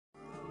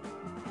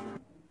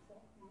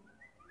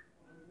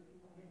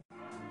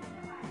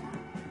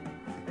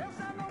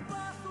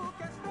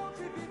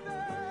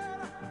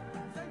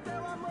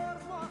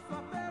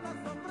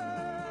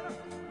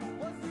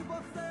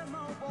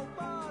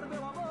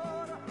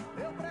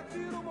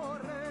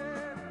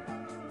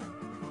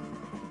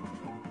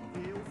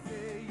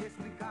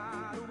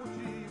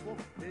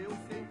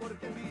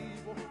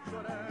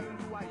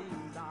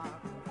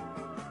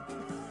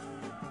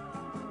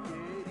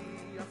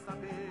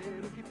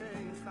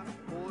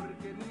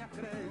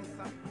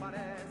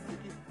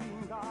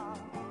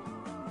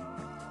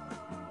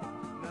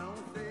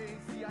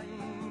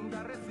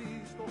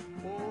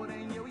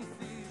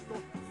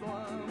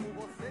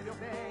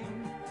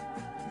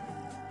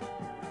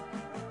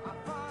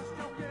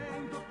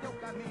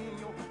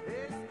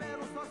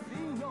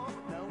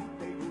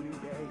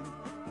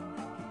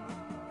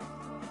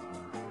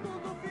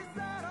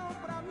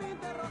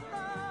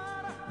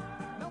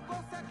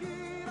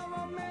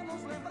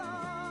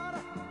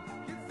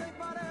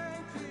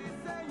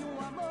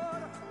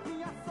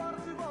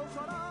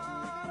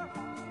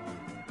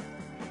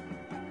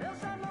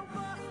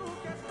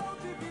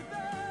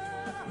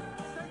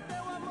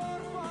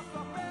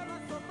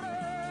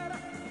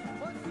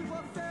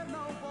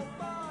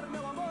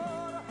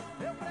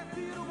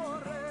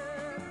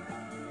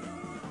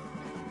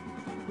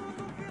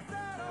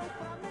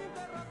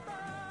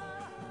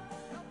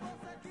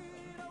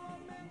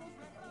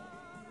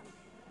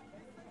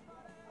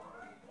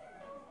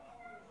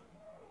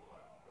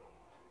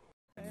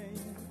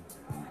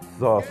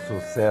Ó,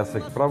 sucesso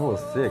aqui pra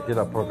você, aqui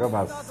na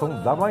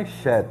programação da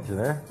Manchete,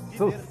 né?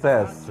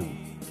 Sucesso!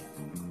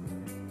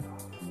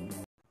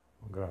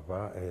 Vamos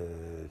gravar,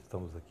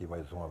 estamos aqui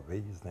mais uma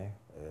vez, né?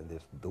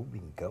 Nesse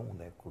domingão,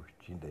 né?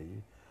 Curtindo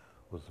aí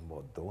os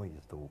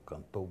modões do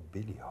cantor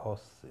Billy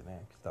Rossi,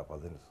 né? Que está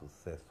fazendo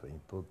sucesso em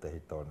todo o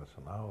território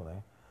nacional,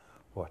 né?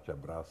 Forte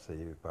abraço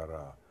aí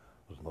para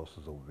os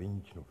nossos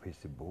ouvintes no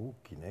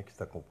Facebook, né? Que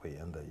está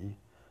acompanhando aí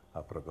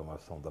a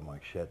programação da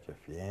Manchete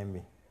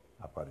FM,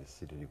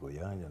 Aparecida de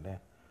Goiânia,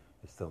 né?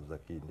 Estamos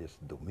aqui nesse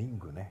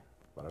domingo, né?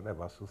 Para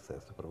levar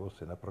sucesso para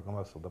você na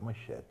programação da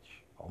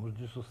Manchete. Vamos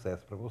de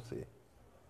sucesso para você.